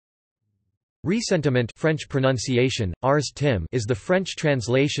Ressentiment French pronunciation, ars tim, is the French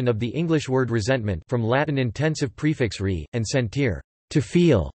translation of the English word resentment from Latin intensive prefix re, and sentir, to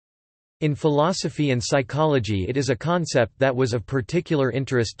feel. In philosophy and psychology it is a concept that was of particular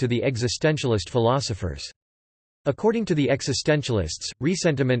interest to the existentialist philosophers. According to the existentialists,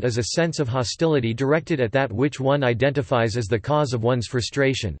 ressentiment is a sense of hostility directed at that which one identifies as the cause of one's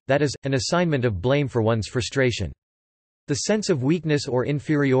frustration, that is, an assignment of blame for one's frustration. The sense of weakness or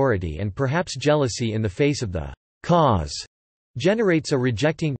inferiority and perhaps jealousy in the face of the cause generates a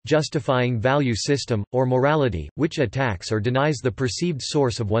rejecting, justifying value system, or morality, which attacks or denies the perceived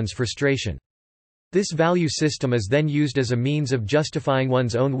source of one's frustration. This value system is then used as a means of justifying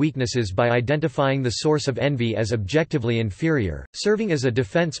one's own weaknesses by identifying the source of envy as objectively inferior, serving as a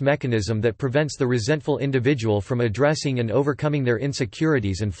defense mechanism that prevents the resentful individual from addressing and overcoming their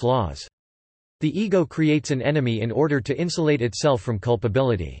insecurities and flaws. The ego creates an enemy in order to insulate itself from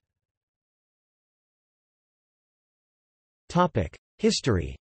culpability.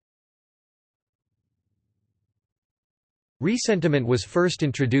 History. Ressentiment was first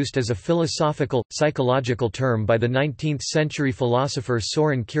introduced as a philosophical, psychological term by the 19th-century philosopher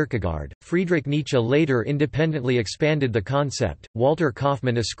Søren Kierkegaard. Friedrich Nietzsche later independently expanded the concept. Walter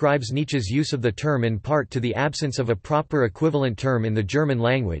Kaufmann ascribes Nietzsche's use of the term in part to the absence of a proper equivalent term in the German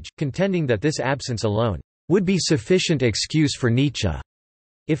language, contending that this absence alone would be sufficient excuse for Nietzsche,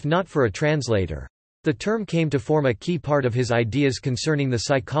 if not for a translator. The term came to form a key part of his ideas concerning the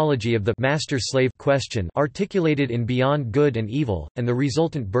psychology of the master-slave question articulated in Beyond Good and Evil, and the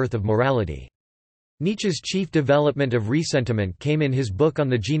resultant birth of morality. Nietzsche's chief development of ressentiment came in his book on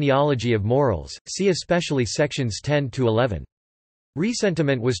the genealogy of morals, see especially sections 10 to 11.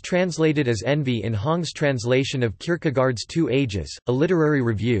 Ressentiment was translated as envy in Hong's translation of Kierkegaard's Two Ages, a literary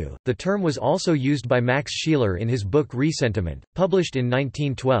review. The term was also used by Max Scheler in his book Ressentiment, published in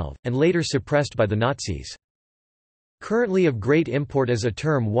 1912, and later suppressed by the Nazis. Currently of great import as a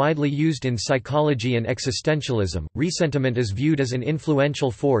term widely used in psychology and existentialism, ressentiment is viewed as an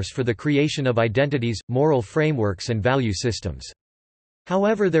influential force for the creation of identities, moral frameworks and value systems.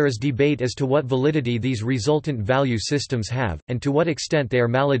 However, there is debate as to what validity these resultant value systems have, and to what extent they are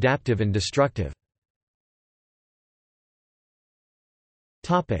maladaptive and destructive.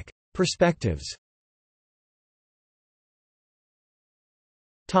 Perspectives.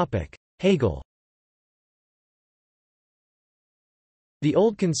 Hegel. The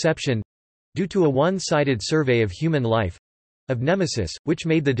old conception—due to a one-sided survey of human life, of nemesis, which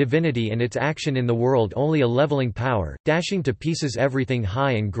made the divinity and its action in the world only a leveling power, dashing to pieces everything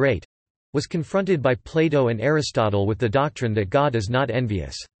high and great, was confronted by Plato and Aristotle with the doctrine that God is not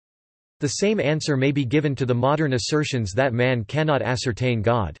envious. The same answer may be given to the modern assertions that man cannot ascertain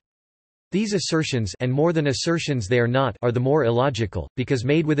God. These assertions, and more than assertions they are not, are the more illogical, because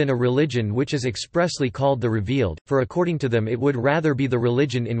made within a religion which is expressly called the revealed, for according to them it would rather be the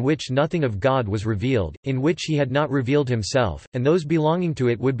religion in which nothing of God was revealed, in which he had not revealed himself, and those belonging to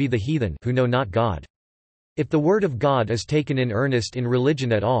it would be the heathen, who know not God. If the word of God is taken in earnest in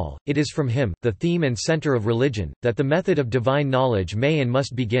religion at all, it is from him, the theme and center of religion, that the method of divine knowledge may and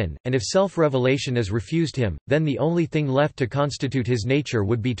must begin, and if self-revelation is refused him, then the only thing left to constitute his nature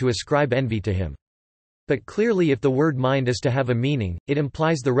would be to ascribe envy to him. But clearly if the word mind is to have a meaning, it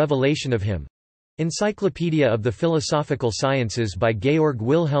implies the revelation of him. Encyclopedia of the Philosophical Sciences by Georg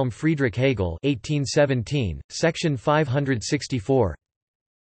Wilhelm Friedrich Hegel 1817, section 564.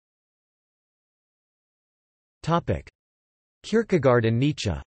 Kierkegaard and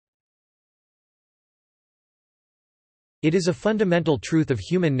Nietzsche. It is a fundamental truth of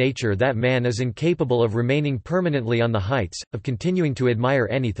human nature that man is incapable of remaining permanently on the heights, of continuing to admire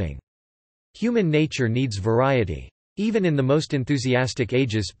anything. Human nature needs variety. Even in the most enthusiastic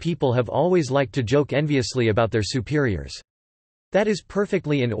ages people have always liked to joke enviously about their superiors. That is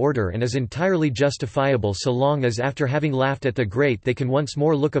perfectly in order and is entirely justifiable so long as after having laughed at the great they can once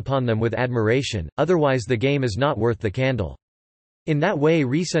more look upon them with admiration, otherwise the game is not worth the candle. In that way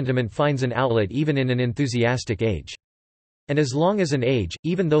ressentiment finds an outlet even in an enthusiastic age. And as long as an age,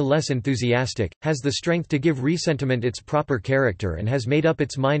 even though less enthusiastic, has the strength to give ressentiment its proper character and has made up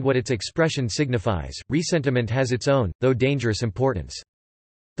its mind what its expression signifies, ressentiment has its own, though dangerous importance.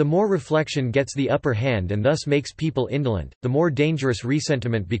 The more reflection gets the upper hand and thus makes people indolent, the more dangerous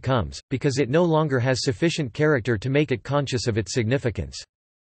ressentiment becomes, because it no longer has sufficient character to make it conscious of its significance.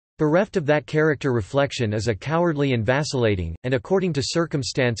 Bereft of that character, reflection is a cowardly and vacillating, and according to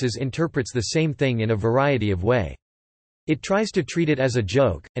circumstances interprets the same thing in a variety of ways. It tries to treat it as a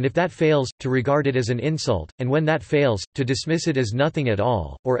joke, and if that fails, to regard it as an insult, and when that fails, to dismiss it as nothing at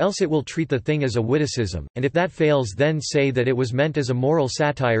all, or else it will treat the thing as a witticism, and if that fails then say that it was meant as a moral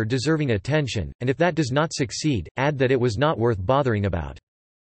satire deserving attention, and if that does not succeed, add that it was not worth bothering about.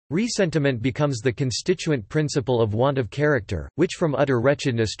 Ressentiment becomes the constituent principle of want of character, which from utter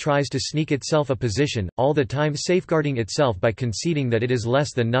wretchedness tries to sneak itself a position, all the time safeguarding itself by conceding that it is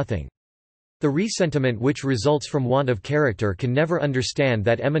less than nothing. The ressentiment which results from want of character can never understand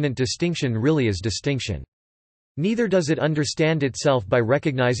that eminent distinction really is distinction. Neither does it understand itself by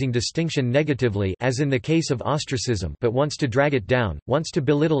recognizing distinction negatively as in the case of ostracism, but wants to drag it down, wants to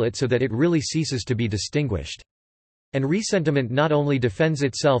belittle it so that it really ceases to be distinguished. And ressentiment not only defends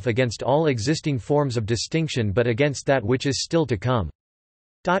itself against all existing forms of distinction but against that which is still to come.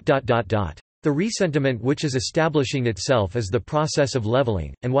 The ressentiment which is establishing itself is the process of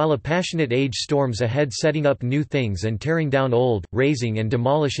leveling, and while a passionate age storms ahead setting up new things and tearing down old, raising and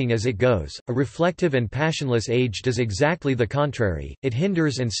demolishing as it goes, a reflective and passionless age does exactly the contrary, it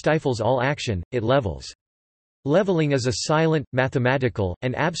hinders and stifles all action, it levels. Leveling is a silent, mathematical,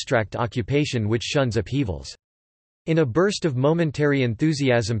 and abstract occupation which shuns upheavals. In a burst of momentary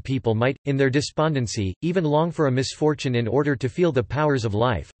enthusiasm people might, in their despondency, even long for a misfortune in order to feel the powers of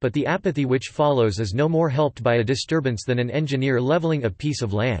life, but the apathy which follows is no more helped by a disturbance than an engineer leveling a piece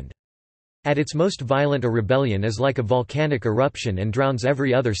of land. At its most violent a rebellion is like a volcanic eruption and drowns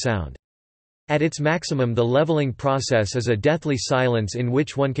every other sound. At its maximum the leveling process is a deathly silence in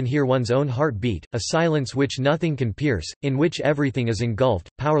which one can hear one's own heart beat, a silence which nothing can pierce, in which everything is engulfed,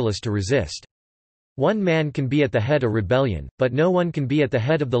 powerless to resist. One man can be at the head of rebellion, but no one can be at the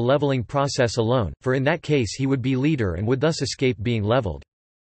head of the leveling process alone, for in that case he would be leader and would thus escape being leveled.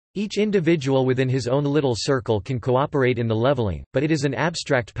 Each individual within his own little circle can cooperate in the leveling, but it is an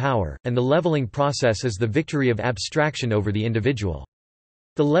abstract power, and the leveling process is the victory of abstraction over the individual.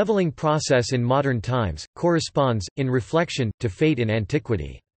 The leveling process in modern times corresponds, in reflection, to fate in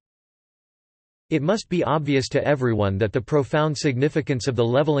antiquity. It must be obvious to everyone that the profound significance of the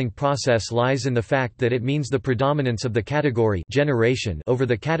leveling process lies in the fact that it means the predominance of the category generation over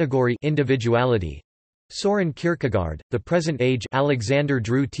the category individuality. Søren Kierkegaard, The Present Age, Alexander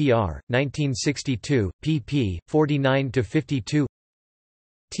Drew Tr. 1962, pp. 49–52.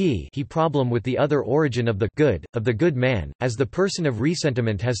 He problem with the other origin of the good man, as the person of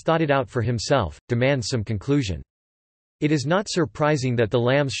ressentiment has thought it out for himself, demands some conclusion. It is not surprising that the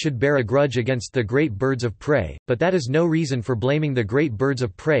lambs should bear a grudge against the great birds of prey, but that is no reason for blaming the great birds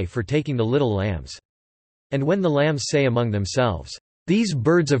of prey for taking the little lambs. And when the lambs say among themselves, "These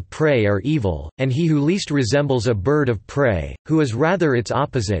birds of prey are evil, and he who least resembles a bird of prey, who is rather its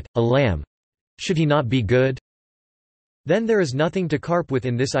opposite, a lamb, should he not be good?" Then there is nothing to carp with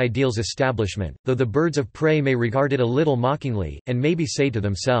in this ideal's establishment, though the birds of prey may regard it a little mockingly, and maybe say to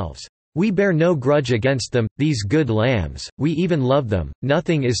themselves, "We bear no grudge against them, these good lambs, we even love them,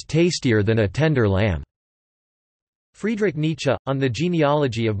 nothing is tastier than a tender lamb." Friedrich Nietzsche, On the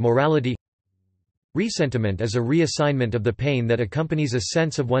Genealogy of Morality. Ressentiment is a reassignment of the pain that accompanies a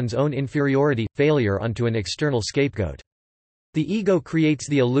sense of one's own inferiority, failure onto an external scapegoat. The ego creates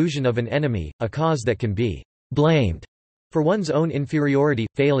the illusion of an enemy, a cause that can be blamed for one's own inferiority,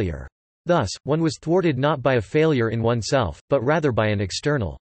 failure. Thus, one was thwarted not by a failure in oneself, but rather by an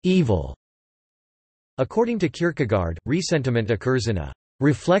external evil. According to Kierkegaard, ressentiment occurs in a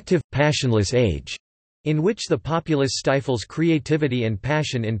reflective, passionless age, in which the populace stifles creativity and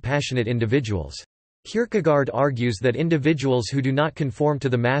passion in passionate individuals. Kierkegaard argues that individuals who do not conform to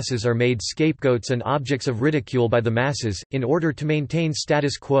the masses are made scapegoats and objects of ridicule by the masses, in order to maintain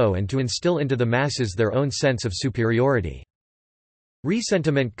status quo and to instill into the masses their own sense of superiority.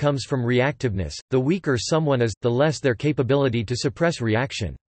 Ressentiment comes from reactiveness. The weaker someone is, the less their capability to suppress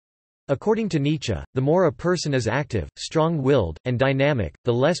reaction. According to Nietzsche, the more a person is active, strong-willed, and dynamic,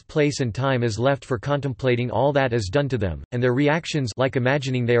 the less place and time is left for contemplating all that is done to them, and their reactions, like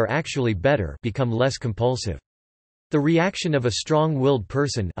imagining they are actually better, become less compulsive. The reaction of a strong-willed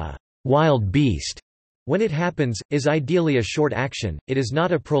person, a wild beast, when it happens, is ideally a short action, it is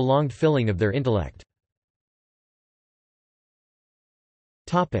not a prolonged filling of their intellect.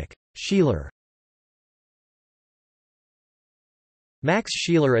 Schiller. Max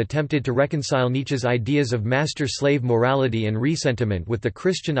Scheler attempted to reconcile Nietzsche's ideas of master-slave morality and ressentiment with the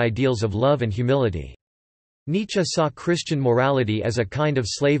Christian ideals of love and humility. Nietzsche saw Christian morality as a kind of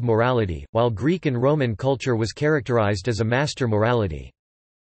slave morality, while Greek and Roman culture was characterized as a master morality.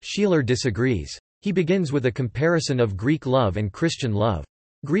 Scheler disagrees. He begins with a comparison of Greek love and Christian love.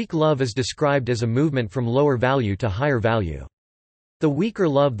 Greek love is described as a movement from lower value to higher value. The weaker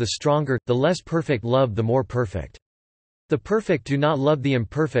love the stronger, the less perfect love the more perfect. The perfect do not love the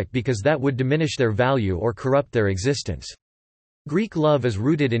imperfect because that would diminish their value or corrupt their existence. Greek love is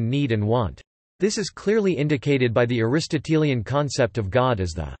rooted in need and want. This is clearly indicated by the Aristotelian concept of God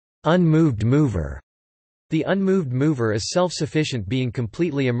as the unmoved mover. The unmoved mover is self-sufficient, being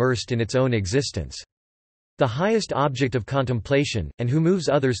completely immersed in its own existence. The highest object of contemplation, and who moves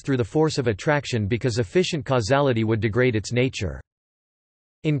others through the force of attraction because efficient causality would degrade its nature.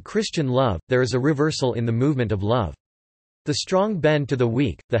 In Christian love, there is a reversal in the movement of love. The strong bend to the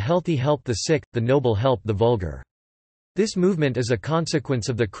weak, the healthy help the sick, the noble help the vulgar. This movement is a consequence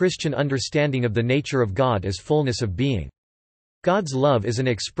of the Christian understanding of the nature of God as fullness of being. God's love is an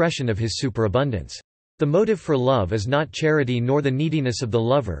expression of his superabundance. The motive for love is not charity nor the neediness of the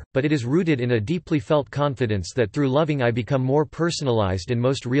lover, but it is rooted in a deeply felt confidence that through loving I become more personalized and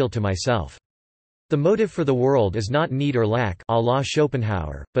most real to myself. The motive for the world is not need or lack, à la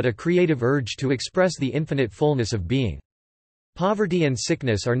Schopenhauer, but a creative urge to express the infinite fullness of being. Poverty and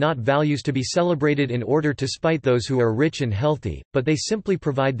sickness are not values to be celebrated in order to spite those who are rich and healthy, but they simply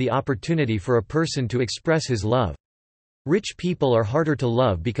provide the opportunity for a person to express his love. Rich people are harder to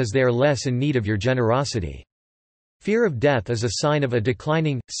love because they are less in need of your generosity. Fear of death is a sign of a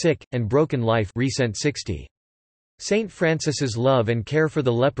declining, sick, and broken life. Recent 60. Saint Francis's love and care for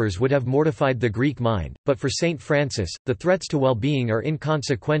the lepers would have mortified the Greek mind, but for Saint Francis, the threats to well-being are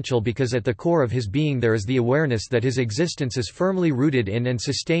inconsequential because at the core of his being there is the awareness that his existence is firmly rooted in and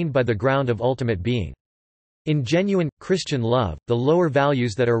sustained by the ground of ultimate being. In genuine, Christian love, the lower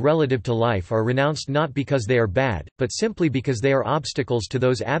values that are relative to life are renounced not because they are bad, but simply because they are obstacles to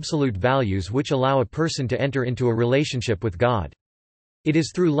those absolute values which allow a person to enter into a relationship with God. It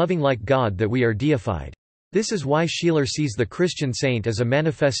is through loving like God that we are deified. This is why Schiller sees the Christian saint as a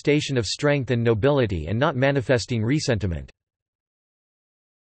manifestation of strength and nobility and not manifesting ressentiment.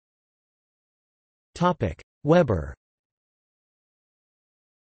 Weber.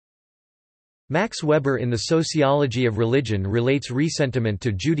 Max Weber in The Sociology of Religion relates ressentiment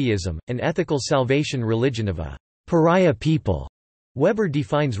to Judaism, an ethical salvation religion of a pariah people. Weber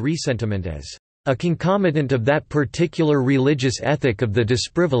defines ressentiment as a concomitant of that particular religious ethic of the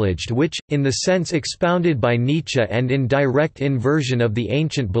disprivileged which, in the sense expounded by Nietzsche and in direct inversion of the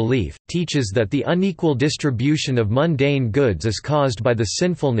ancient belief, teaches that the unequal distribution of mundane goods is caused by the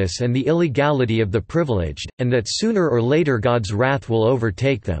sinfulness and the illegality of the privileged, and that sooner or later God's wrath will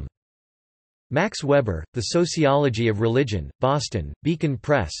overtake them. Max Weber, The Sociology of Religion, Boston, Beacon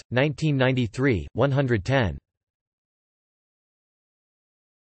Press, 1993, 110.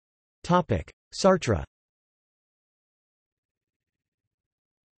 Sartre.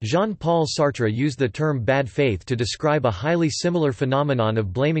 Jean-Paul Sartre used the term bad faith to describe a highly similar phenomenon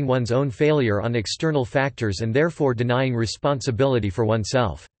of blaming one's own failure on external factors and therefore denying responsibility for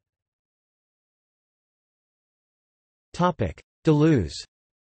oneself. Deleuze.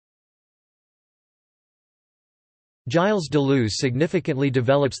 Gilles Deleuze significantly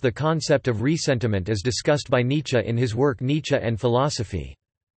develops the concept of ressentiment as discussed by Nietzsche in his work Nietzsche and Philosophy.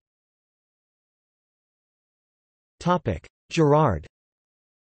 Girard.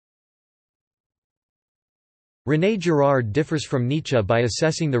 René Girard differs from Nietzsche by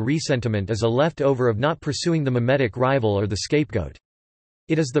assessing the ressentiment as a leftover of not pursuing the mimetic rival or the scapegoat.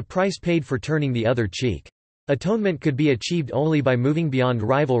 It is the price paid for turning the other cheek. Atonement could be achieved only by moving beyond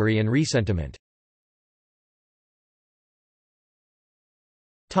rivalry and ressentiment.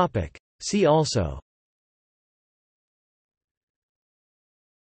 See also: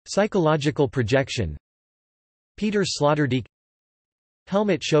 Psychological projection, Peter Sloterdijk,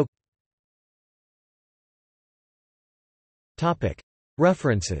 Helmut Schoeck.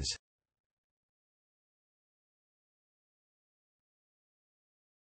 References